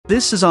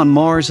This is on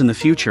Mars in the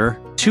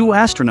future. Two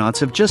astronauts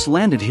have just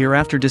landed here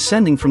after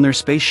descending from their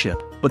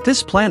spaceship, but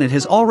this planet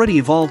has already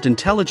evolved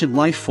intelligent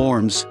life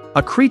forms.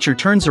 A creature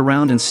turns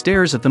around and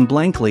stares at them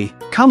blankly.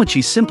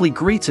 Kamachi simply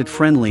greets it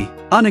friendly.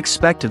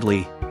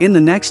 Unexpectedly, in the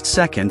next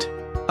second,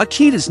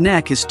 Akita's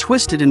neck is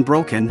twisted and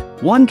broken.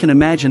 One can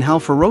imagine how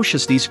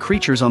ferocious these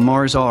creatures on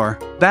Mars are.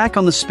 Back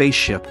on the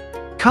spaceship,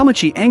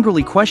 Kamachi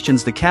angrily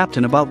questions the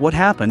captain about what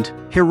happened.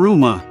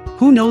 Hiruma,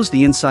 who knows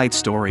the inside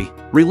story,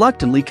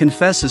 reluctantly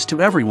confesses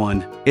to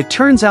everyone. It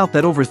turns out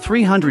that over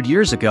 300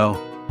 years ago,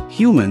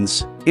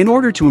 humans, in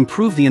order to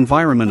improve the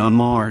environment on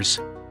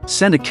Mars,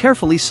 sent a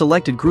carefully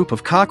selected group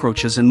of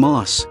cockroaches and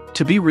moss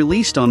to be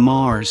released on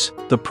Mars.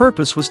 The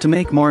purpose was to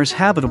make Mars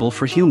habitable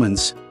for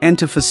humans and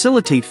to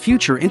facilitate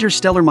future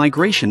interstellar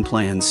migration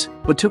plans.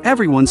 But to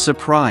everyone's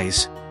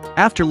surprise,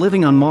 after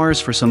living on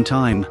Mars for some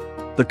time,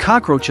 the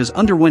cockroaches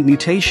underwent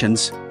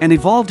mutations and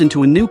evolved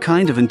into a new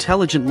kind of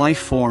intelligent life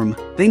form.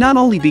 They not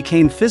only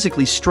became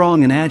physically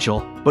strong and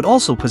agile, but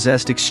also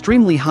possessed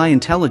extremely high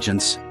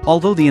intelligence.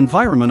 Although the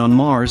environment on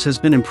Mars has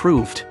been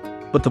improved,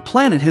 but the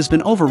planet has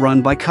been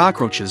overrun by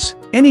cockroaches.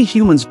 Any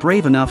humans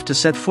brave enough to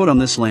set foot on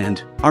this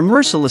land are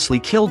mercilessly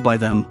killed by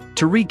them.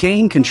 To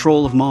regain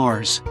control of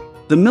Mars,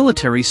 the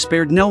military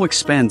spared no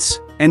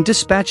expense and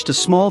dispatched a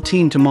small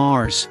team to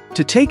Mars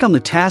to take on the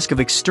task of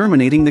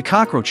exterminating the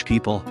cockroach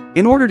people.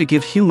 In order to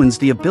give humans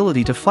the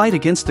ability to fight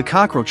against the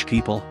cockroach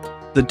people,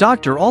 the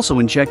doctor also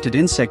injected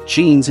insect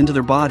genes into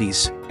their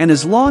bodies, and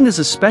as long as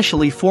a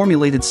specially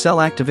formulated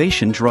cell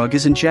activation drug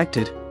is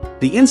injected,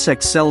 the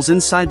insect cells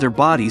inside their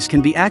bodies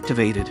can be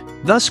activated,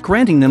 thus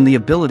granting them the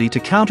ability to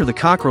counter the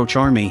cockroach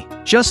army.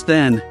 Just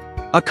then,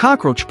 a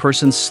cockroach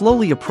person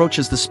slowly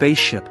approaches the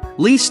spaceship.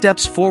 Lee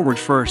steps forward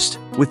first,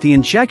 with the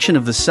injection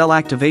of the cell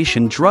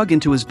activation drug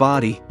into his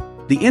body.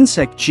 The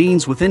insect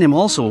genes within him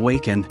also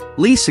awaken.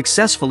 Lee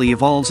successfully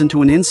evolves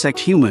into an insect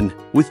human.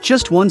 With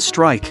just one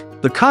strike,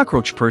 the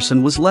cockroach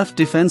person was left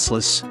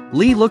defenseless.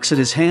 Lee looks at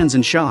his hands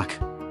in shock.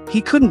 He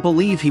couldn't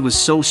believe he was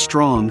so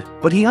strong,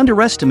 but he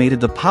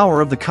underestimated the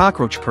power of the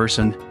cockroach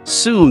person.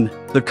 Soon,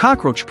 the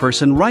cockroach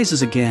person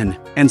rises again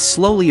and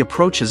slowly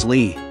approaches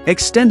Lee,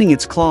 extending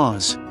its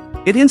claws.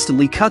 It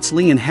instantly cuts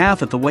Lee in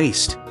half at the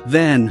waist.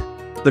 Then,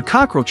 the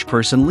cockroach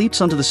person leaps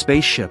onto the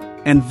spaceship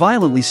and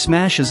violently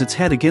smashes its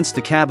head against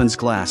the cabin's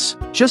glass.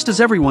 Just as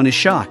everyone is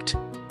shocked,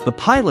 the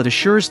pilot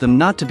assures them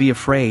not to be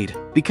afraid,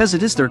 because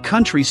it is their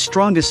country's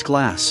strongest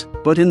glass.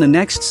 But in the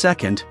next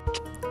second,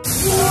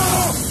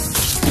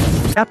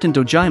 Captain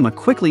Dojima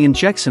quickly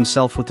injects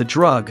himself with the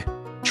drug,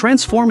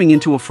 transforming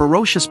into a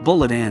ferocious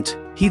bullet ant.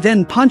 He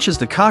then punches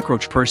the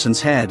cockroach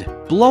person's head,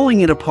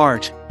 blowing it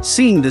apart.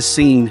 Seeing this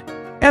scene,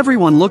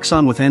 everyone looks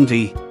on with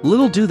envy.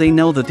 Little do they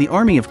know that the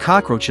army of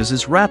cockroaches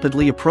is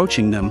rapidly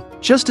approaching them.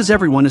 Just as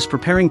everyone is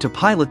preparing to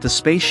pilot the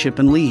spaceship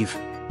and leave,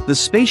 the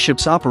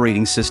spaceship's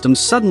operating system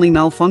suddenly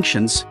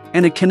malfunctions,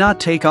 and it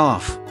cannot take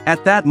off.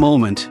 At that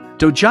moment,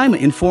 Dojima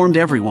informed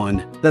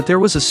everyone that there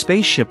was a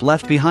spaceship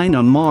left behind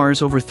on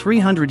Mars over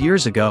 300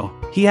 years ago.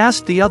 He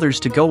asked the others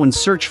to go and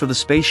search for the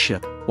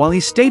spaceship, while he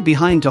stayed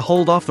behind to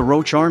hold off the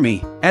roach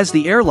army. As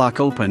the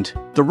airlock opened,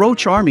 the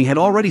roach army had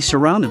already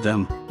surrounded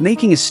them,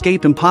 making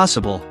escape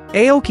impossible.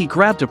 Aoki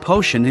grabbed a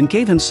potion and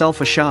gave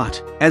himself a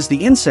shot. As the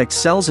insect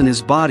cells in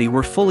his body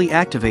were fully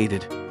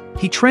activated,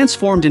 he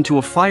transformed into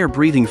a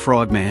fire-breathing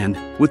frogman.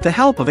 With the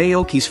help of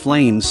Aoki's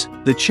flames,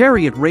 the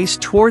chariot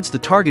raced towards the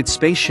target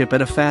spaceship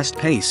at a fast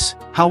pace.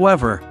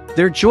 However,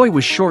 their joy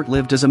was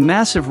short-lived as a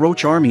massive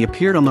roach army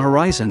appeared on the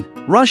horizon,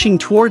 rushing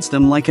towards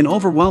them like an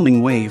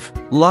overwhelming wave.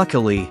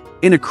 Luckily,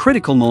 in a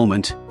critical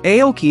moment,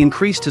 Aoki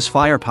increased his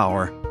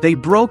firepower. They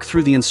broke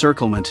through the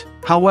encirclement.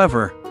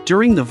 However,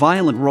 during the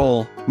violent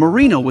roll,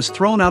 Marino was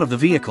thrown out of the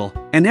vehicle,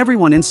 and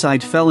everyone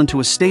inside fell into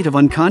a state of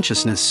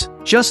unconsciousness.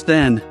 Just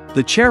then,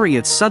 the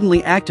chariot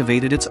suddenly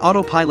activated its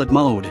autopilot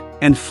mode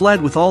and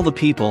fled with all the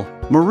people.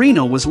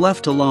 Marino was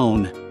left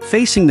alone,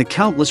 facing the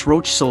countless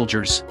roach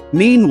soldiers.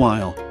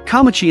 Meanwhile,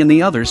 Kamachi and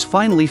the others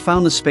finally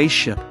found the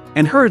spaceship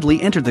and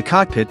hurriedly entered the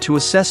cockpit to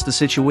assess the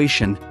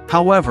situation.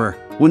 However,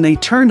 when they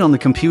turned on the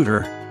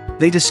computer,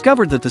 they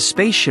discovered that the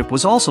spaceship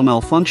was also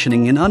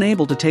malfunctioning and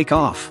unable to take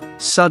off.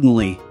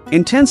 Suddenly,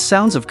 intense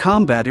sounds of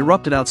combat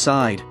erupted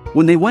outside.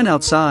 When they went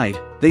outside,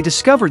 they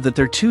discovered that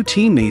their two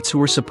teammates who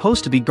were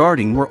supposed to be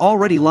guarding were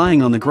already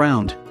lying on the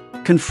ground.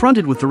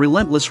 Confronted with the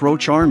relentless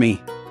roach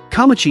army,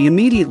 Kamachi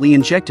immediately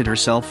injected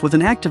herself with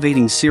an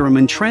activating serum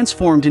and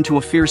transformed into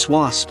a fierce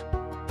wasp.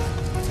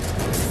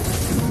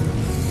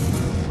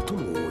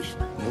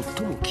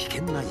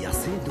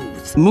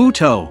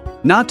 Muto,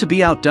 not to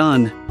be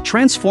outdone,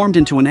 transformed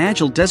into an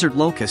agile desert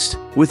locust.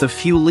 With a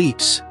few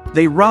leaps,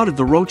 they routed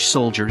the roach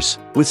soldiers,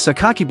 with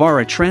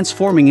Sakakibara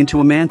transforming into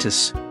a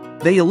mantis.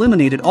 They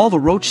eliminated all the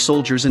roach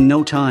soldiers in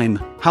no time.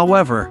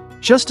 However,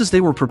 just as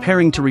they were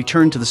preparing to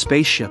return to the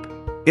spaceship,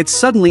 it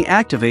suddenly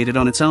activated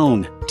on its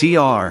own.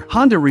 Dr.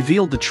 Honda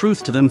revealed the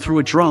truth to them through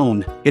a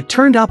drone. It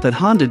turned out that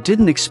Honda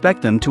didn't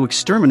expect them to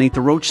exterminate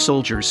the roach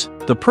soldiers.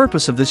 The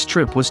purpose of this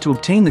trip was to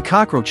obtain the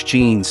cockroach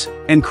genes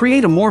and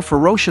create a more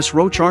ferocious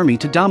roach army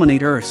to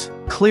dominate Earth.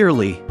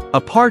 Clearly,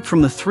 apart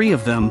from the three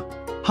of them,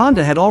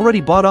 Honda had already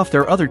bought off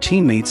their other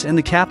teammates and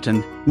the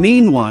captain.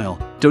 Meanwhile,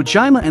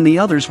 Dojima and the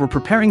others were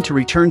preparing to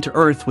return to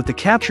Earth with the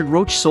captured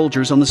roach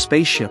soldiers on the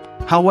spaceship.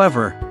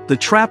 However, the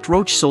trapped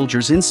roach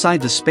soldiers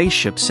inside the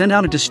spaceship sent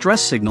out a distress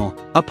signal.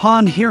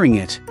 Upon hearing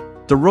it,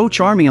 the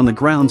roach army on the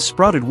ground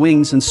sprouted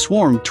wings and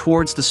swarmed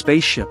towards the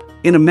spaceship.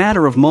 In a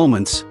matter of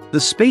moments, the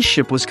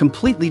spaceship was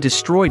completely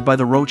destroyed by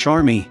the roach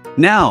army.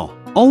 Now,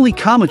 only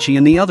Kamachi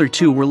and the other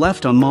two were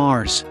left on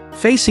Mars,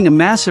 facing a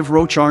massive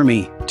roach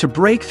army. To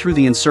break through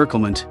the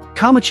encirclement,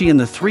 Kamachi and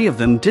the three of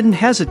them didn't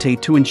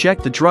hesitate to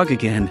inject the drug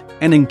again,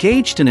 and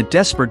engaged in a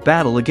desperate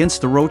battle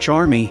against the roach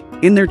army.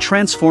 In their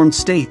transformed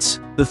states,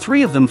 the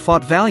three of them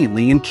fought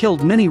valiantly and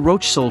killed many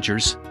roach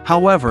soldiers.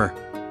 However,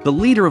 the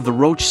leader of the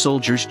roach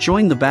soldiers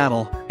joined the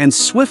battle, and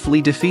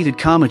swiftly defeated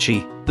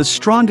Kamachi. The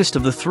strongest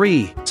of the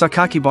three,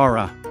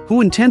 Sakakibara,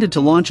 who intended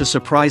to launch a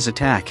surprise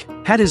attack,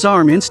 had his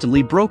arm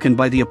instantly broken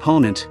by the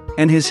opponent,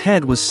 and his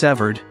head was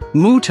severed.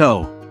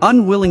 Muto,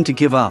 unwilling to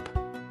give up,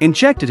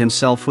 injected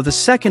himself with a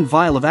second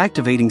vial of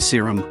activating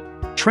serum,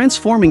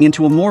 transforming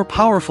into a more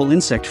powerful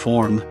insect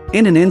form.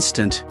 In an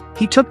instant,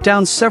 he took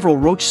down several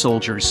roach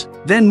soldiers.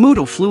 Then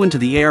Muto flew into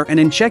the air and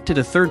injected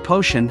a third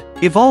potion,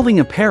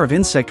 evolving a pair of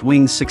insect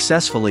wings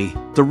successfully.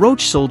 The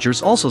roach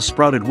soldiers also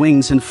sprouted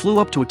wings and flew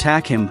up to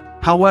attack him.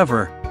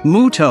 However,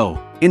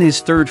 Muto, in his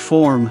third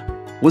form,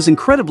 was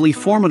incredibly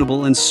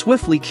formidable and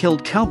swiftly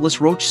killed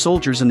countless roach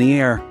soldiers in the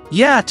air.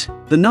 Yet,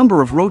 the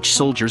number of roach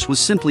soldiers was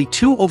simply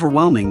too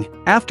overwhelming.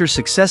 After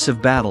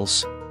successive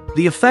battles,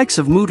 the effects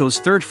of Muto's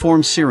third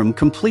form serum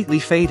completely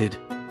faded,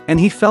 and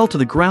he fell to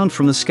the ground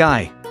from the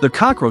sky. The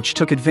cockroach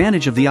took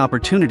advantage of the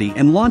opportunity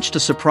and launched a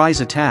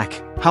surprise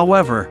attack.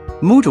 However,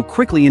 Muto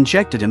quickly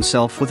injected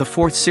himself with a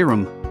fourth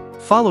serum,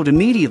 followed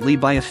immediately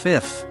by a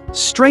fifth.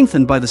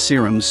 Strengthened by the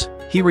serums,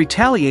 he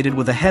retaliated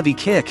with a heavy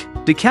kick,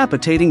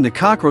 decapitating the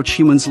cockroach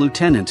human's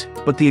lieutenant,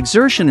 but the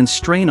exertion and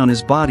strain on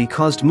his body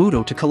caused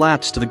Muto to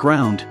collapse to the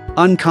ground,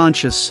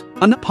 unconscious.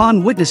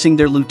 Upon witnessing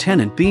their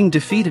lieutenant being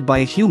defeated by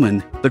a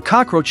human, the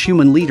cockroach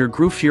human leader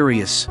grew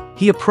furious.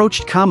 He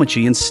approached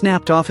Kamachi and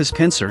snapped off his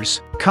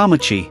pincers.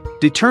 Kamachi,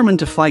 determined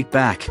to fight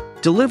back,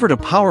 delivered a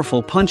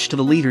powerful punch to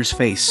the leader's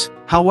face.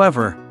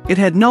 However, it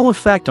had no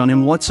effect on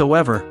him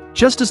whatsoever.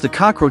 Just as the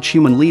cockroach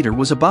human leader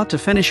was about to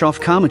finish off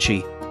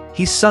Kamachi,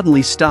 he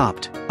suddenly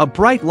stopped. A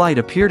bright light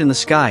appeared in the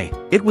sky.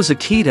 It was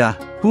Akita,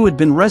 who had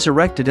been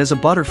resurrected as a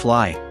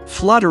butterfly.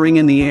 Fluttering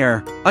in the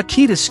air,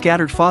 Akita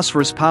scattered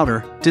phosphorus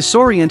powder,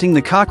 disorienting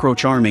the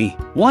cockroach army.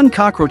 One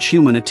cockroach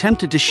human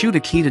attempted to shoot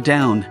Akita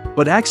down,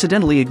 but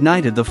accidentally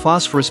ignited the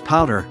phosphorus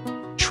powder,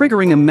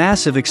 triggering a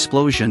massive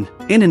explosion.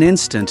 In an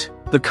instant,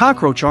 the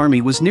cockroach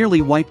army was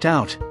nearly wiped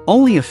out.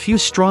 Only a few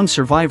strong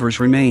survivors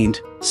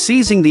remained.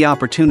 Seizing the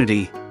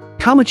opportunity,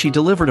 Kamachi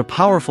delivered a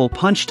powerful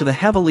punch to the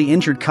heavily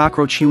injured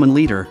cockroach human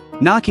leader,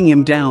 knocking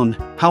him down.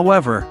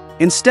 However,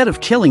 instead of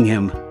killing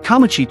him,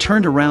 Kamachi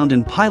turned around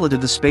and piloted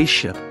the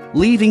spaceship.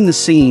 Leaving the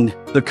scene,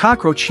 the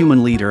cockroach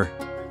human leader,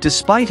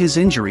 despite his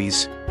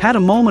injuries, had a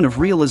moment of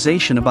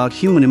realization about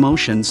human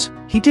emotions.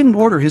 He didn't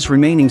order his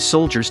remaining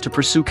soldiers to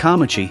pursue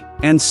Kamachi,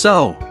 and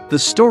so, the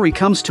story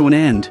comes to an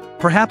end.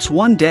 Perhaps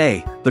one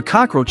day, the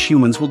cockroach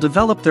humans will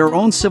develop their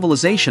own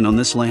civilization on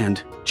this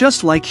land.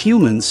 Just like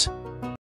humans,